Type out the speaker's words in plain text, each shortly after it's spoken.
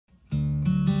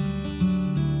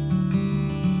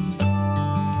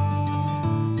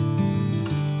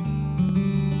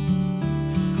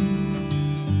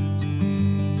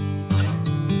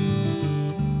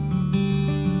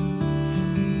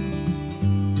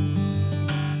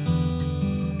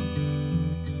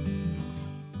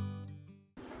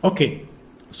Okay,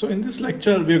 so in this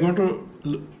lecture we are going to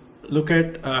look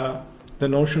at the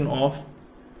notion of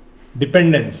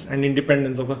dependence and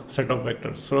independence of a set of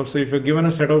vectors. So if you're given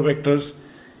a set of vectors,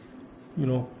 you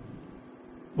know,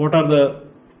 what are the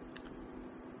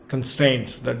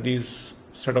constraints that these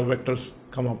set of vectors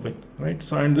come up with, right?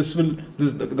 So, and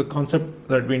the concept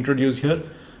that we introduce here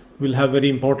will have very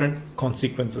important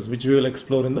consequences, which we will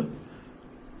explore in the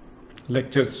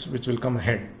lectures which will come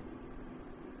ahead.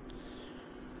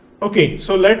 Okay,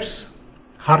 so let's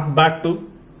hark back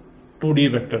to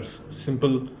 2D vectors,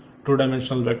 simple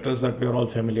two-dimensional vectors that we are all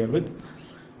familiar with.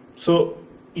 So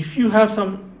if you have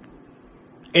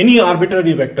any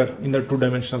arbitrary vector in the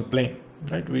two-dimensional plane,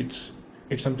 right, which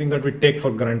it's something that we take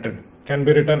for granted, can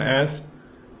be written as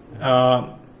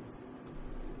can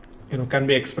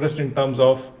be expressed in terms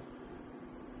of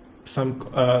some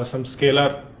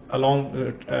scalar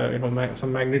along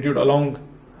some magnitude along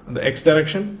the x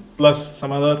direction plus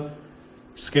some other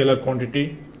scalar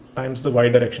quantity times the y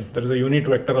direction. There is a unit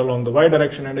vector along the y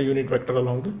direction and a unit vector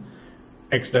along the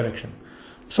x direction.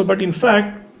 So, but in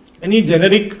fact, any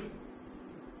generic,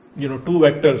 two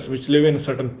vectors which live in a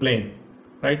certain plane,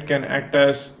 right, can act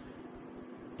as,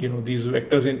 these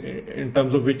vectors in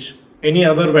terms of which any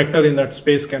other vector in that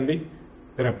space can be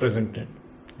represented,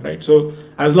 right? So,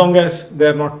 as long as they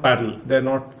are not parallel, they are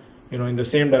not, in the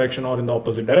same direction or in the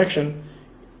opposite direction,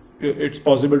 it's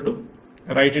possible to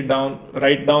write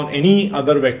down any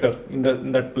other vector in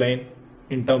that plane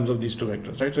in terms of these two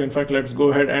vectors, right? So in fact, let's go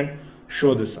ahead and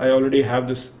show this. I already have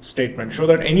this statement. Show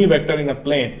that any vector in a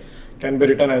plane can be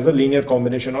written as a linear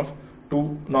combination of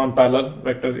two non-parallel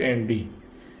vectors A and B,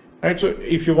 right? So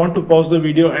if you want to pause the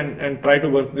video and try to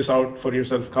work this out for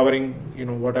yourself, covering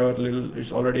whatever little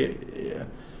is already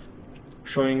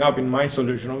showing up in my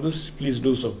solution of this, please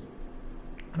do so,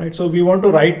 right? So we want to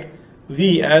write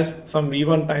V as some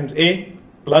V1 times A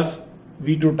plus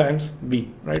V2 times B,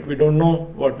 right? We don't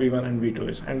know what V1 and V2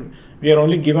 is, and we are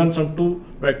only given some two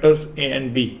vectors A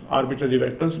and B, arbitrary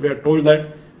vectors. We are told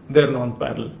that they are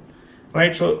non-parallel,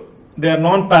 right? So they are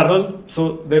non-parallel,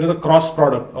 so there is a cross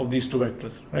product of these two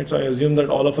vectors, right? So I assume that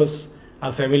all of us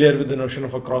are familiar with the notion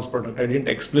of a cross product. I didn't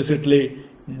explicitly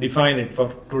define it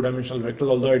for two-dimensional vectors,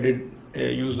 although I did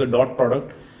use the dot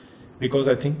product because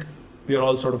I think we are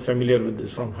all sort of familiar with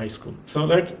this from high school. So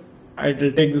I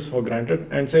will take this for granted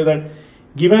and say that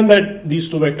given that these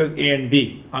two vectors A and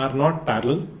B are not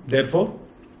parallel, therefore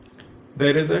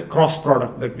there is a cross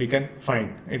product that we can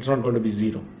find. It's not going to be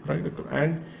zero, right?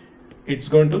 And it's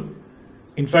going to,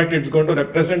 in fact, it's going to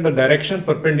represent the direction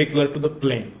perpendicular to the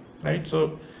plane, right?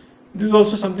 So this is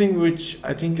also something which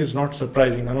I think is not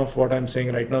surprising. None of what I'm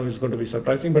saying right now is going to be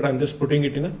surprising, but I'm just putting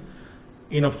it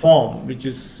in a form which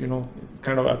is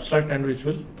kind of abstract and which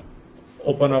will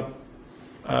open up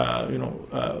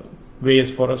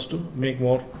ways for us to make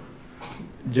more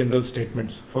general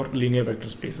statements for linear vector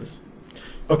spaces.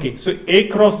 Okay, so A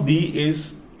cross B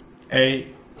is a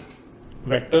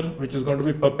vector which is going to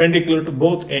be perpendicular to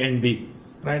both A and B,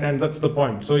 right? And that's the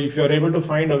point. So if you are able to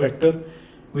find a vector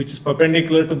which is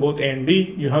perpendicular to both A and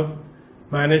B, you have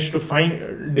managed to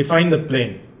define the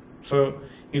plane. So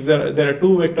if there are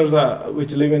two vectors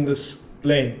which live in this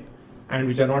plane and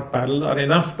which are not parallel, are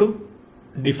enough to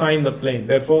define the plane.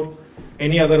 Therefore,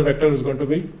 any other vector is going to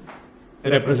be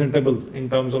representable in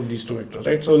terms of these two vectors,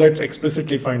 right? So let's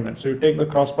explicitly find that. So you take the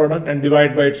cross product and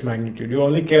divide by its magnitude. You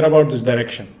only care about this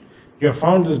direction. You have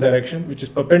found this direction which is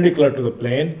perpendicular to the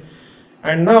plane,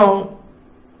 and now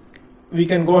we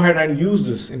can go ahead and use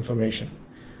this information,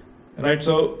 right?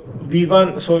 So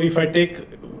V1, so if I take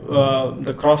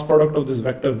the cross product of this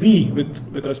vector V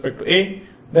with respect to A,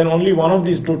 then only one of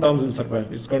these two terms will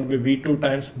survive. It's going to be V2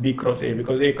 times B cross A,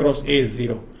 because A cross A is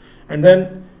 0. And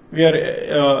then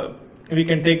we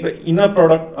can take the inner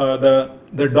product,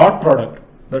 the dot product,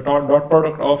 dot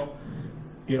product of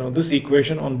this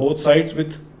equation on both sides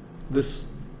with this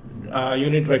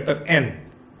unit vector n,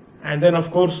 and then of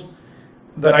course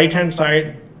the right hand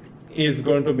side is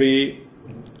going to be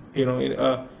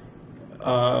a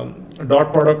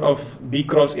dot product of B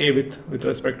cross A with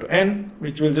respect to n,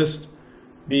 which will just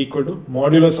be equal to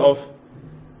modulus of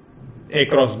A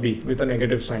cross B with a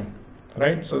negative sign,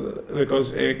 right? So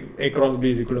because A cross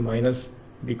B is equal to minus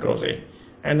B cross A,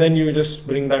 and then you just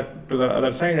bring that to the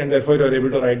other side, and therefore you are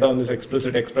able to write down this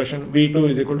explicit expression V2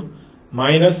 is equal to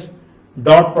minus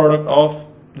dot product of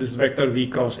this vector V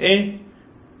cross A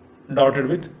dotted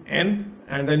with n,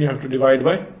 and then you have to divide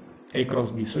by A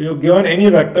cross B. So you're given any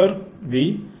vector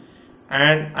V,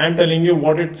 and I'm telling you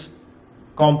what its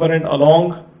component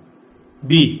along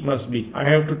B must be. I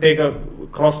have to take a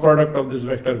cross product of this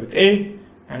vector with A,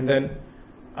 and then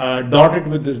dot it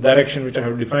with this direction which I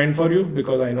have defined for you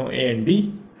because I know A and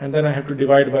B, and then I have to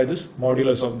divide by this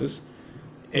modulus of this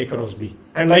A cross B.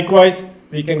 And likewise,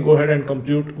 we can go ahead and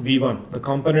compute V1, the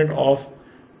component of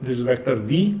this vector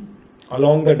V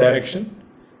along the direction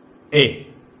A,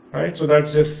 right? So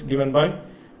that's just given by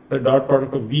the dot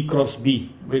product of V cross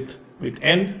B with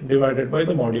N divided by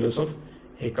the modulus of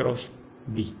A cross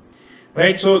B,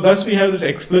 right? So thus we have this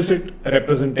explicit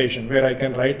representation where I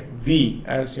can write V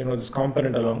as, you know, this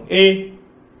component along A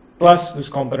plus this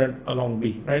component along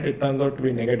B, right? It turns out to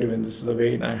be negative, and this is the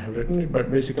way I have written it, but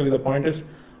basically the point is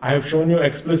I have shown you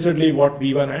explicitly what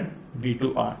V1 and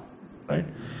V2 are, right?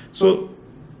 So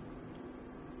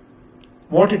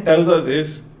what it tells us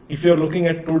is, if you're looking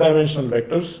at two-dimensional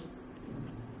vectors,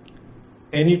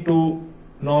 any two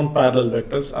non-parallel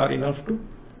vectors are enough to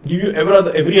give you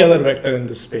every other vector in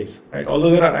this space, right?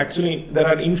 Although there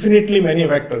are infinitely many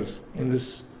vectors in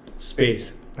this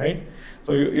space, right?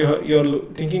 So you're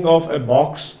thinking of a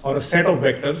box or a set of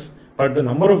vectors, but the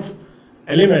number of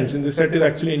elements in the set is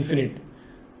actually infinite.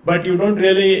 But you don't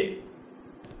need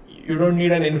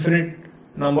an infinite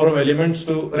number of elements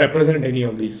to represent any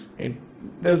of these. You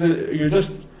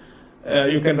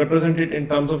can represent it in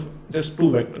terms of just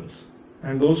two vectors,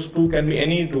 and those two can be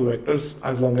any two vectors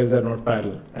as long as they're not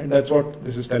parallel, right? That's what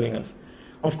this is telling us.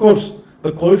 Of course,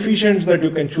 the coefficients that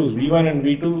you can choose, V1 and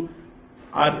V2,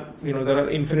 are, you know, there are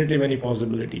infinitely many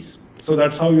possibilities. So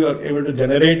that's how you are able to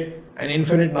generate an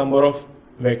infinite number of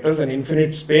vectors, an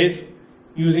infinite space,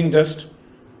 using just,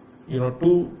 you know,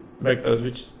 two vectors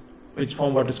which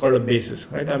form what is called a basis,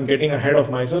 right? I'm getting ahead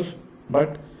of myself,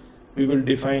 but we will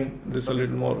define this a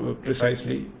little more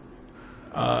precisely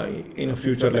in a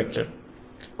future lecture.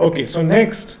 Okay, so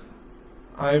next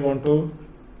I want to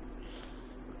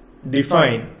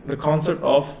define the concept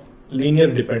of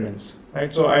linear dependence,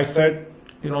 right? So I said,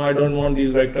 you know, I don't want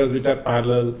these vectors which are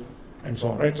parallel and so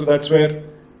on, right? So that's where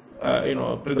you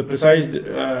know, the precise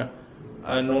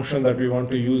notion that we want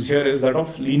to use here is that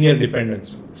of linear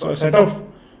dependence. So a set of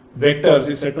vectors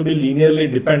is said to be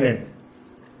linearly dependent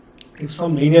if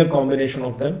some linear combination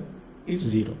of them is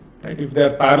 0, right? If they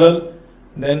are parallel,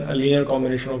 then a linear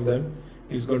combination of them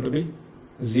is going to be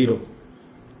 0,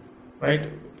 right?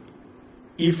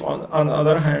 If on the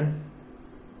other hand,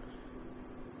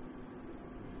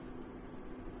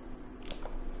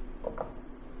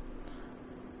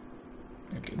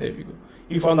 okay, there we go.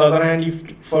 If on the other hand,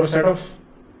 if for a set of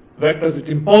vectors it's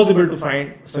impossible to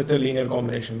find such a linear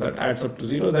combination that adds up to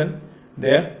 0, then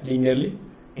they are linearly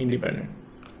independent.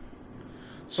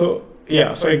 So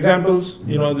yeah, so examples,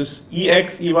 you know, this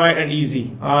Ex, Ey and Ez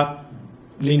are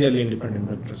linearly independent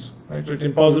vectors, right? So it's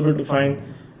impossible to find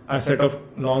a set of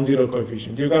non-zero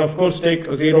coefficients. You can of course take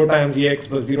 0 times Ex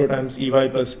plus 0 times Ey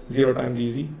plus 0 times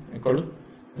Ez equal to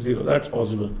 0. That's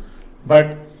possible.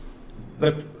 But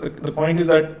the point is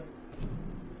that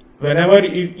whenever,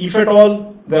 if at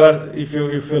all, there are, if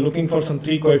you're looking for some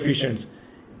three coefficients,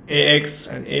 Ax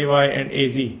and Ay and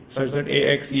Az, such that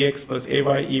Ax, Ex plus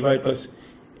Ay plus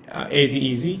Az,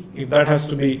 Ez, if that has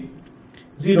to be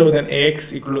 0, then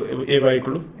Ax equal to Ay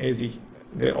equal to Az.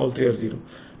 They all three are 0.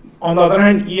 On the other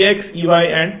hand, Ex,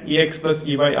 Ey and Ex plus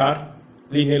Ey are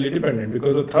linearly dependent,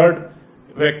 because the third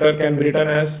vector can be written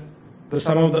as the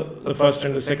sum of the first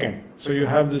and the second. So you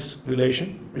have this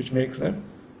relation which makes them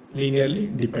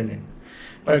linearly dependent,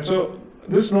 right? So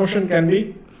this notion can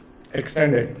be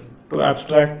extended to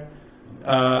abstract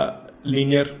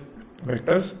linear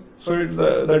vectors. So it's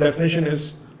the definition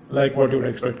is like what you would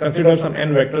expect. Consider some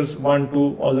n vectors, 1,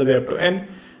 2, all the way up to n.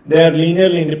 They are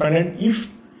linearly independent if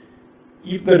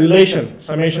the relation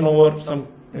summation over some,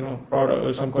 you know,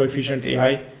 product, some coefficient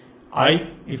ai,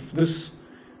 if this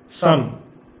sum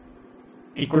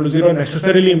equal to 0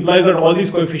 necessarily implies that all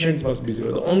these coefficients must be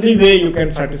 0. The only way you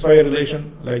can satisfy a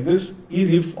relation like this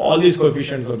is if all these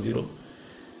coefficients are 0,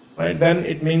 right? Then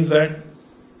it means that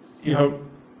you have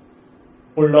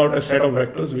pulled out a set of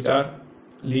vectors which are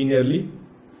linearly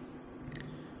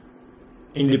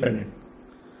independent.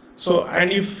 So,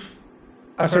 and if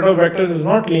a set of vectors is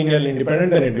not linearly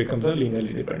independent, then it becomes a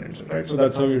linearly dependent set, right? So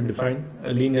that's how you define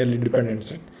a linearly dependent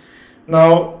set.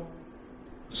 Now,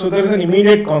 so there is an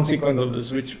immediate consequence of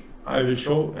this which I will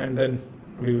show, and then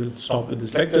we will stop with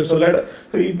this lecture. So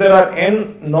if there are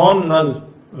n non-null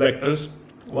vectors,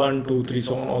 1, 2, 3,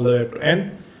 so on, all the way up to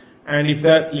n, and if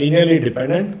they are linearly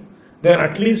dependent, then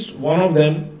at least one of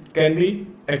them can be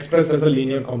expressed as a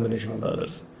linear combination of the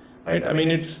others, right? I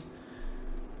mean, it's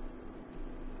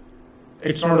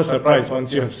not a surprise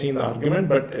once you have seen the argument,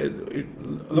 but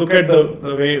look at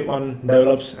the way one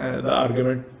develops the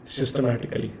argument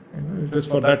systematically. It is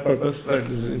for that purpose that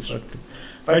this is instructive,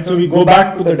 right? So we go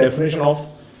back to the definition of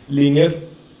linear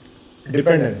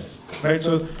dependence, right?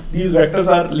 So these vectors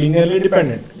are linearly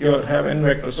dependent. You have n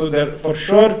vectors, so there for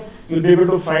sure you'll be able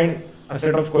to find a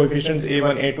set of coefficients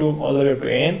a1, a2 all the way up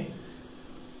to an,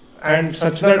 and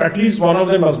such that at least one of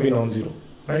them must be non-zero,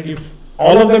 right? If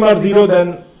all of them are zero,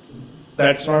 then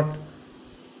that's not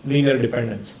linear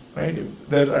dependence, right? If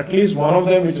there's at least one of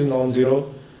them which is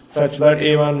non-zero, such that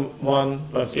a1 1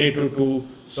 plus a2 2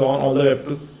 so on all the way up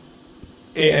to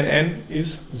a and n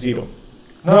is 0.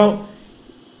 Now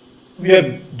we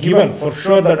are given for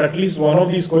sure that at least one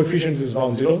of these coefficients is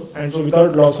non-zero, and so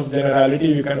without loss of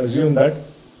generality we can assume that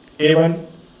a1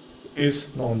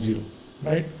 is non-zero,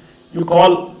 right? You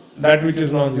call that which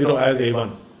is non-zero as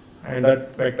a1, and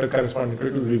that vector corresponding to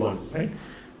it will be 1, right?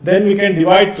 Then we can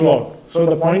divide throughout. So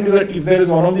the point is that if there is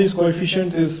one of these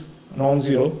coefficients is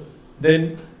non-zero,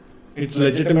 then it's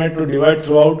legitimate to divide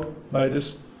throughout by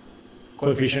this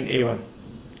coefficient a1,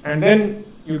 and then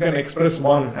you can express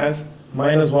 1 as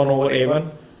minus 1 over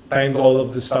a1 times all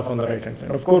of this stuff on the right hand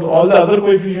side. Of course, all the other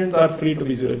coefficients are free to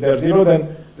be 0. If they are 0,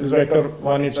 then this vector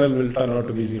 1 itself will turn out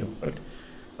to be 0. But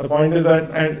the point is that,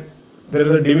 and there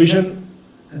is a division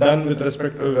done with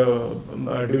respect to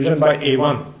division by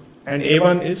a1, and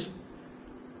a1 is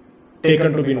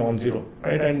taken to be non-zero,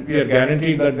 right? And we are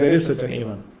guaranteed that there is such an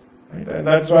a1, right? And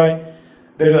that's why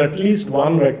there is at least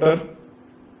one vector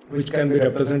which can be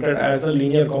represented as a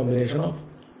linear combination of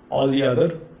all the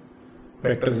other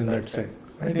vectors in that set,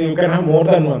 right? You can have more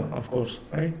than one, of course,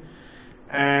 right?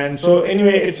 And so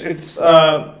anyway, it's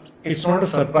not a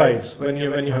surprise when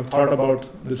you have thought about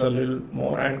this a little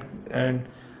more and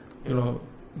you know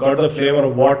got the flavor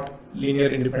of what linear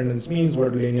independence means,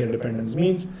 what linear dependence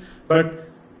means. But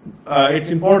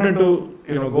it's important to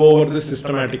go over this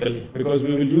systematically, because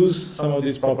we will use some of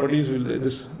these properties.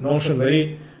 This notion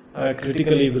very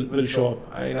critically will show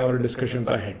up in our discussions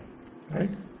ahead, right?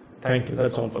 Thank you.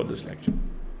 That's all for this lecture.